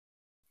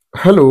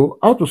Hello,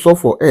 how to solve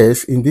for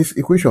s in this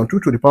equation 2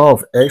 to the power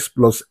of x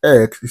plus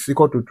x is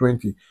equal to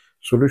 20.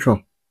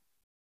 Solution.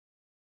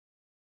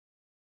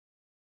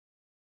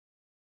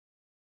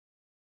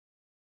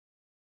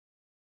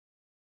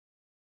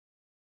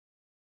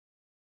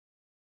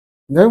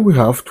 Then we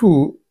have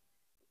 2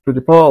 to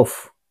the power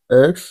of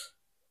x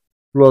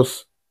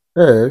plus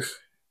x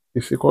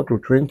is equal to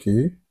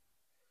 20.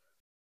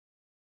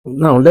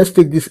 Now let's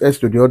take this s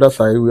to the other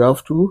side. We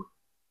have 2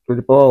 to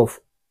the power of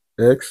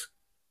x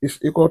is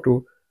equal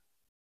to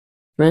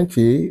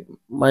 20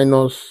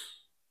 minus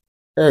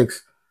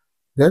x.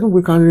 Then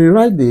we can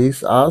rewrite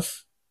this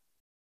as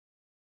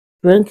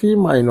 20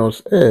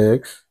 minus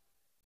x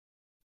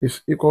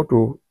is equal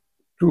to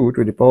 2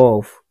 to the power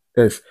of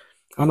s.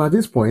 And at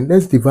this point,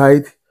 let's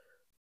divide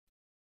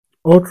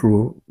all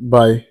through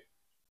by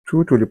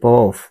 2 to the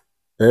power of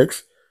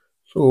x.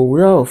 So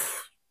we have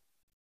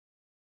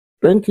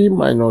 20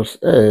 minus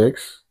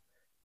x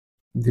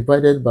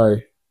divided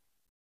by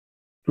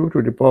 2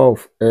 to the power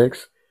of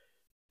x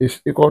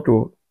is equal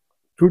to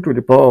 2 to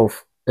the power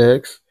of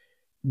x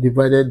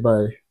divided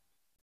by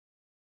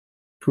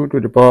 2 to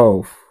the power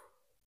of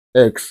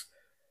x.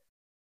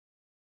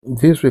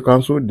 This we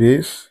cancel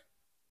this.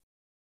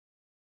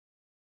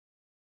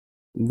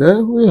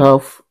 Then we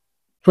have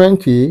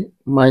 20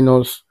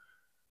 minus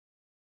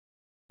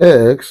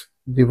x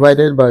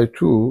divided by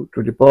 2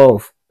 to the power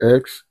of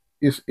x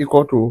is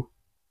equal to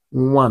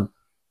 1.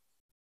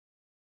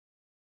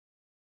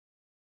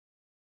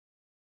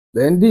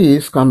 Then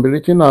this can be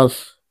written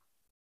as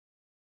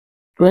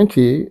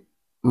 20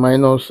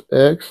 minus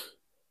x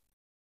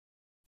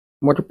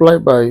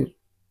multiplied by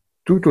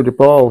 2 to the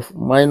power of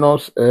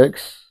minus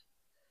x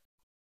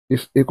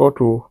is equal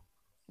to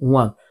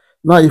 1.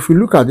 Now, if we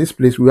look at this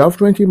place, we have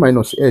 20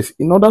 minus s.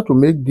 In order to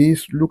make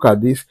this look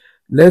at this,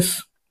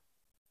 let's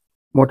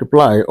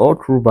multiply all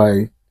through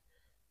by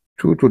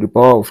 2 to the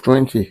power of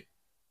 20.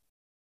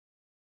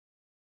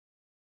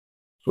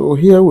 So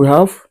here we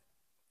have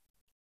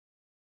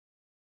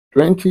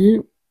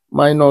 20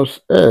 minus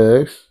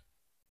x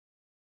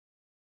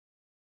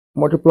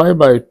multiplied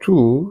by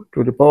 2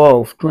 to the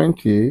power of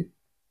 20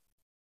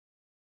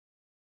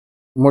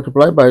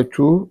 multiplied by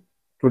 2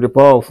 to the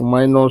power of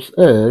minus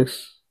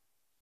x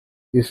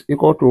is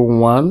equal to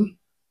 1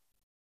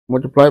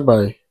 multiplied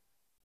by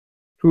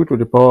 2 to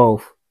the power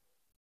of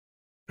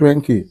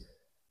 20.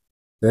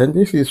 Then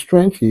this is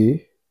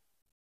 20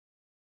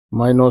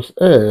 minus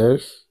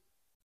x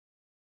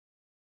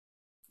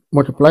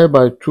multiplied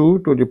by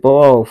 2 to the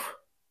power of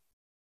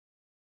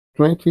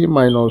 20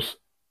 minus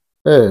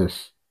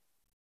s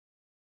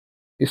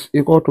is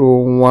equal to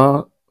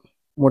 1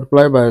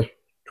 multiplied by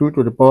 2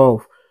 to the power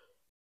of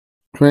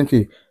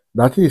 20.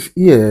 That is,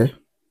 here,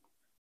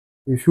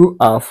 if you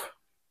have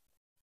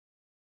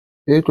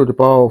a to the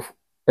power of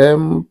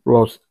m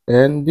plus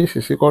n, this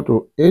is equal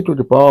to a to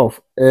the power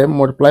of m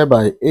multiplied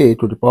by a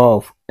to the power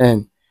of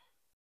n.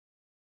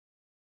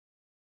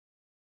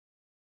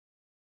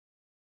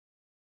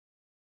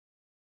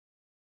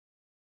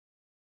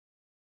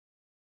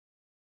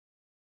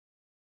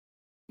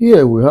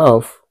 Here we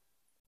have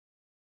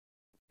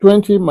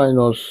 20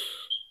 minus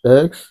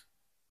x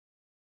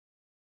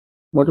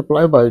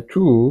multiplied by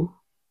 2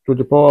 to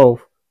the power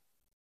of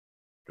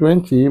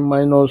 20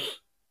 minus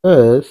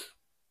s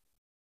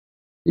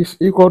is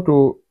equal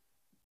to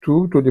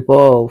 2 to the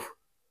power of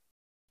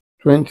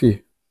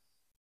 20.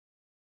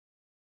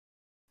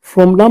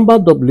 From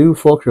Lambert W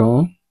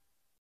function,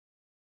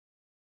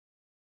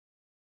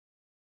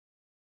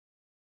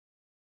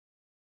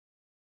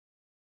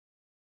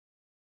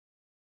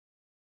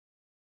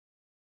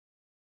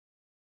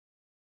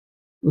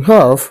 we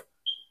have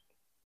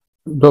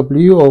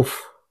w of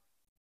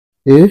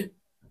a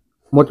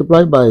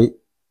multiplied by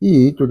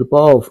e to the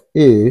power of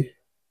a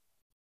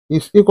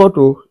is equal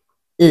to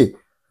a.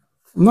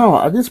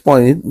 Now, at this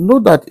point,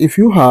 note that if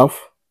you have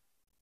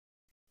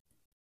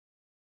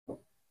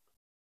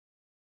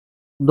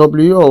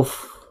w of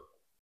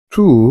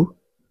 2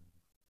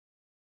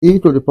 e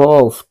to the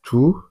power of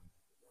 2,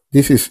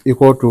 this is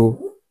equal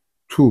to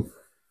 2.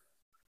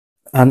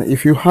 And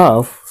if you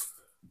have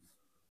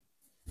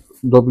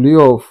w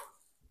of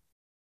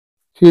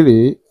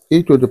 3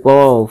 e to the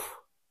power of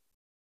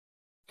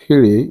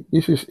 3,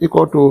 this is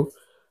equal to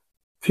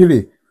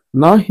 3.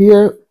 Now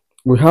here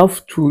we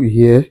have 2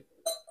 here,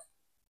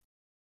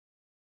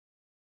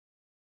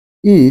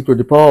 e to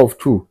the power of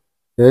 2,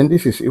 then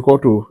this is equal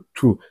to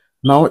 2.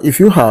 Now if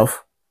you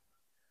have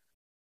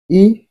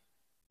e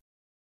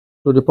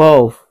to the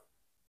power of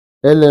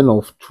ln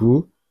of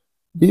 2,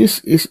 this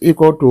is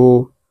equal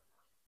to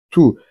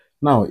 2.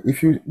 Now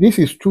if you, this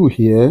is 2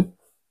 here,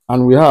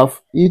 and we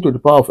have e to the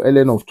power of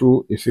ln of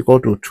 2 is equal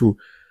to 2.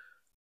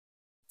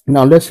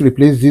 Now let's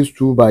replace these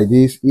 2 by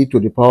this e to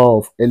the power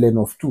of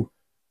ln of 2.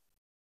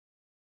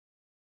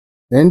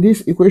 Then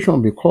this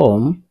equation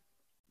become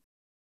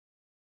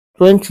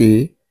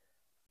 20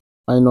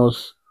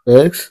 minus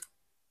x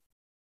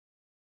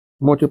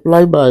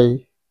multiplied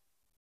by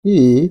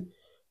e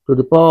to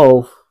the power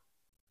of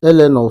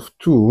ln of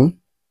 2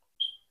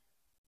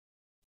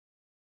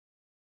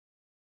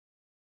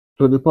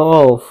 to the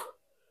power of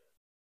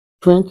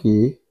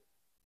 20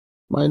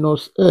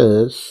 minus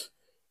s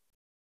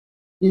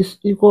is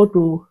equal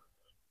to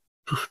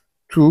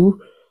 2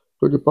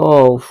 to the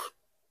power of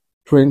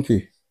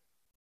 20.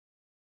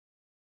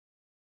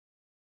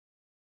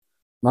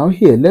 Now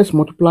here, let's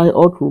multiply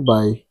all through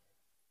by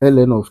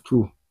ln of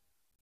 2.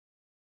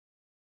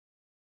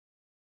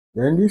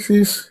 Then this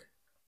is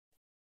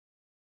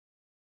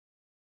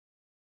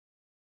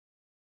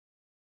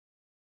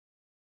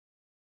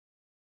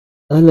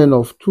ln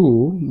of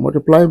 2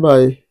 multiplied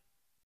by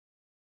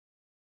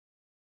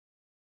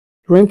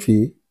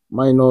 20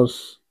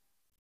 minus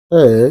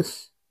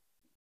s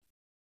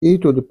e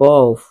to the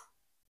power of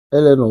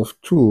ln of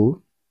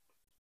 2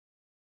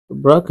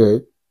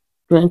 bracket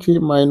 20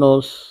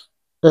 minus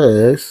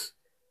s.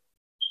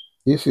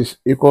 This is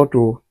equal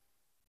to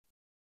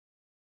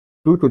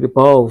 2 to the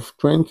power of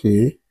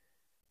 20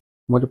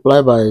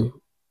 multiplied by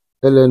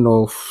ln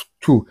of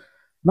 2.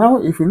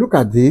 Now, if you look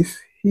at this,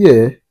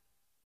 here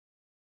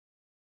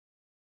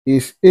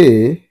is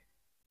a,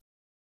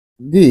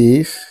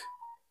 this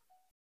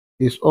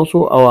is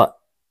also our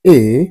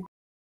a,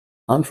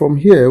 and from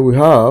here we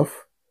have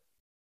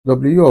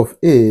w of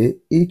a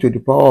e to the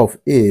power of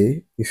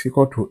a is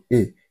equal to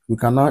a. We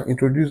can now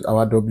introduce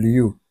our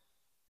w.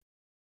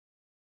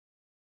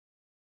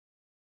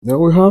 Then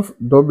we have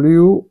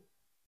w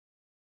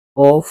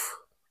of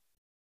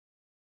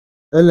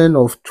ln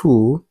of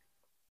 2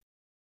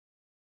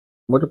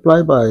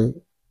 multiplied by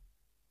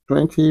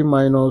 20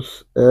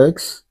 minus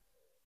x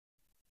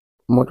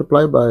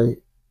multiplied by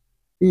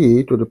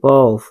e to the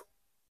power of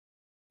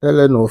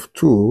ln of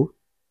 2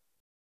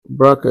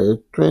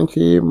 bracket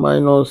 20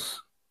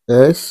 minus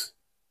s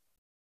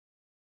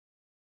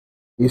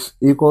is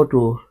equal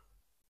to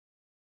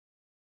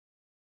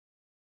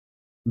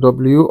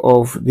w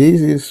of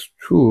this is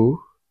 2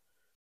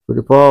 to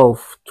the power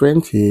of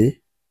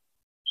 20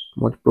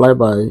 multiplied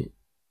by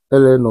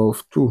ln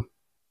of 2.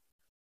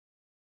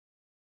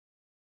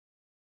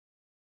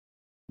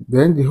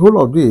 Then the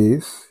whole of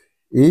this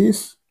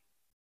is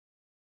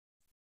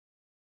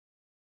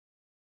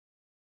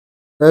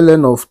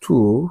ln of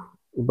 2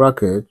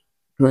 bracket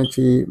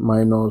 20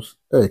 minus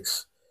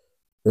x.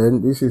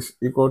 Then this is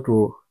equal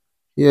to,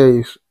 here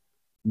is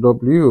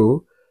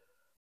w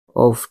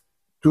of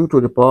 2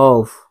 to the power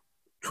of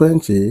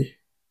 20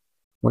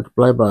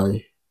 multiplied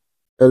by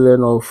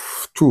ln of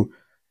 2.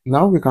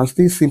 Now we can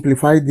still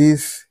simplify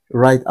this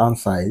right hand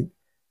side.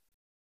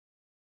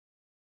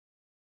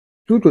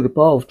 2 to the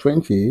power of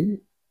 20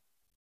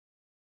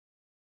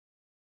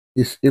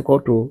 is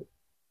equal to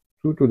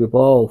 2 to the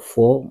power of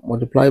 4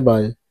 multiplied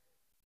by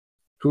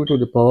 2 to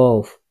the power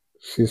of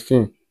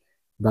 16.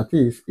 That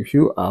is, if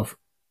you have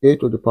a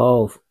to the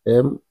power of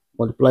m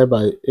multiplied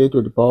by a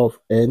to the power of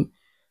n,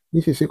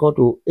 this is equal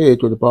to a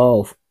to the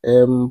power of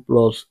m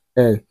plus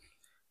n.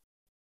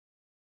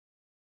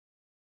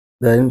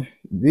 Then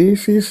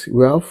this is,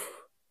 we have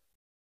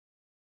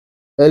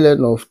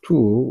ln of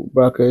 2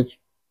 bracket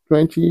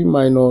 20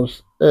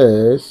 minus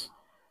s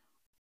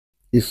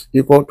is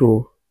equal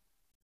to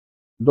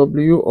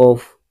w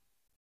of,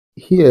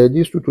 here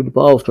this 2 to the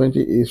power of 20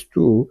 is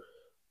 2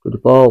 to the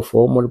power of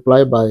 4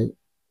 multiplied by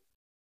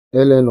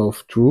ln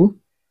of 2,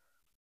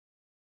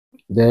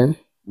 then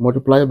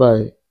multiplied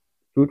by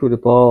 2 to the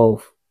power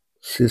of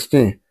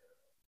 16.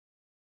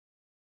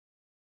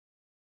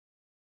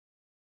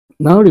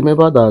 Now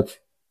remember that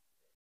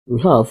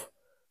we have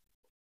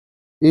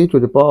a to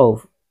the power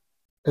of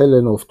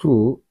ln of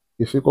 2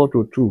 is equal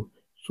to 2.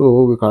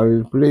 So we can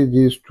replace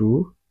these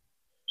two.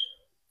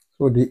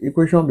 So the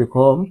equation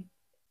becomes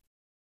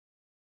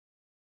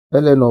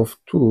ln of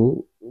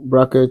 2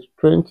 bracket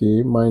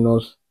 20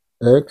 minus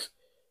x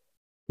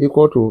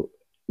equal to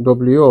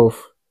w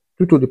of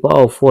 2 to the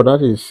power of 4,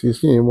 that is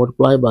 16,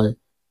 multiplied by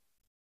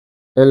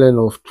ln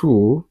of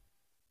 2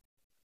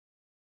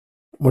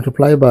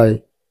 multiplied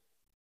by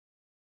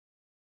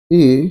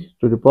e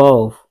to the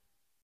power of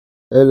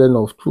ln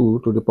of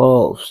 2 to the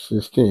power of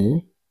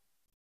 16.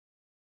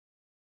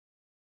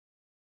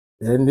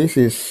 And this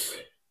is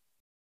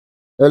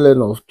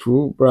ln of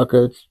 2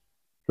 bracket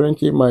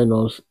 20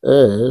 minus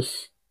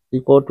s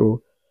equal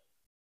to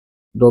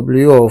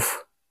w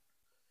of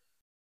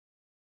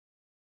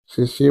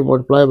 16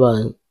 multiplied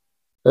by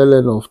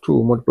ln of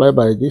 2 multiplied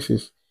by, this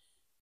is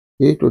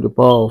e to the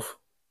power of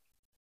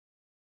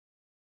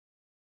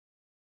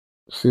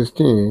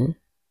 16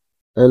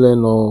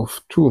 ln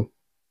of 2.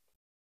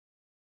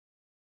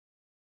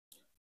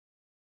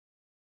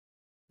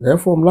 Then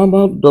from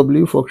Lambert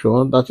W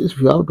function, that is,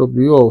 we have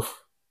w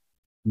of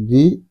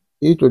d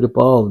e to the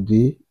power of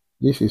d,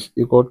 this is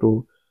equal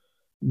to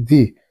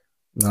d.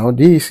 Now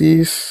this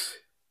is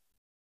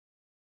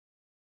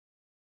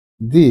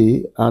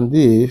d and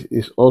this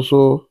is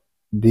also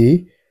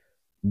d.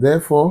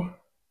 Therefore,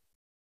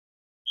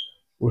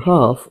 we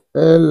have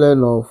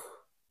ln of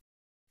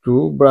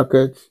 2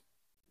 bracket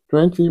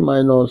 20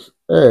 minus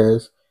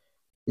s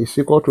is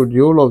equal to, the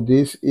whole of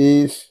this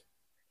is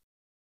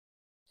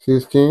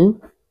 16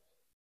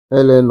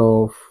 ln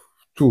of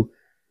 2.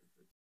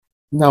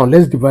 Now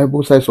let's divide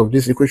both sides of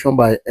this equation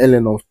by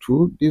ln of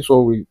 2. This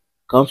one we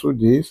cancel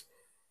this.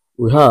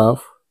 We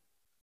have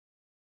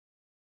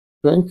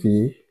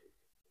 20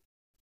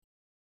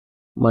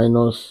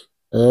 minus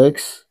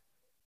x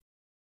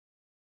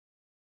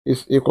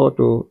is equal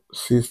to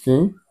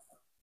 16.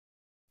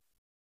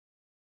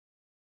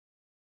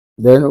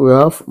 Then we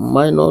have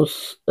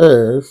minus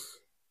s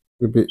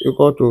will be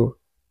equal to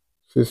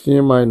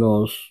 16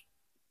 minus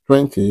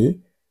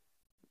 20.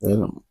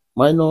 Then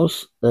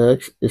minus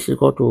x is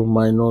equal to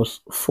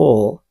minus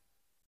 4s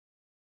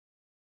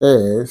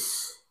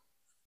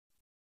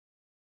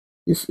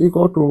is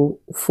equal to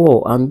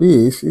 4, and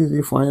this is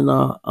the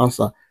final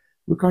answer.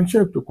 We can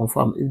check to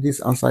confirm if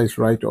this answer is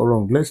right or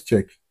wrong. Let's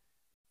check.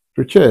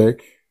 To check,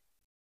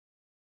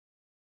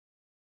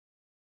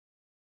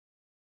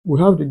 we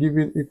have the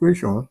given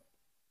equation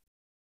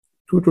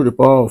 2 to the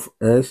power of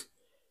s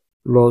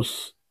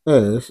plus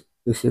s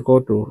is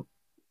equal to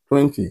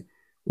 20.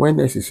 When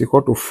s is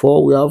equal to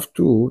 4, we have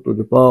 2 to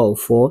the power of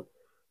 4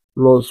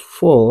 plus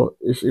 4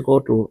 is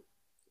equal to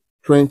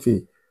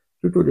 20.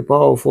 2 to the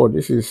power of 4,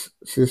 this is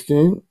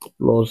 16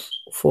 plus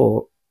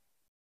 4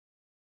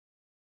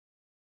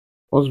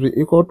 must be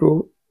equal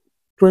to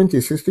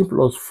 20. 16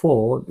 plus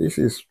 4, this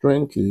is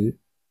 20,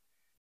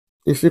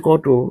 is equal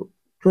to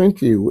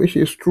 20, which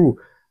is true.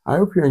 I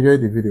hope you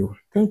enjoyed the video.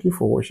 Thank you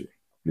for watching.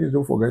 Please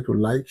don't forget to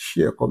like,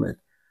 share, comment,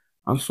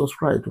 and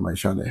subscribe to my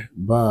channel.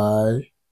 Bye.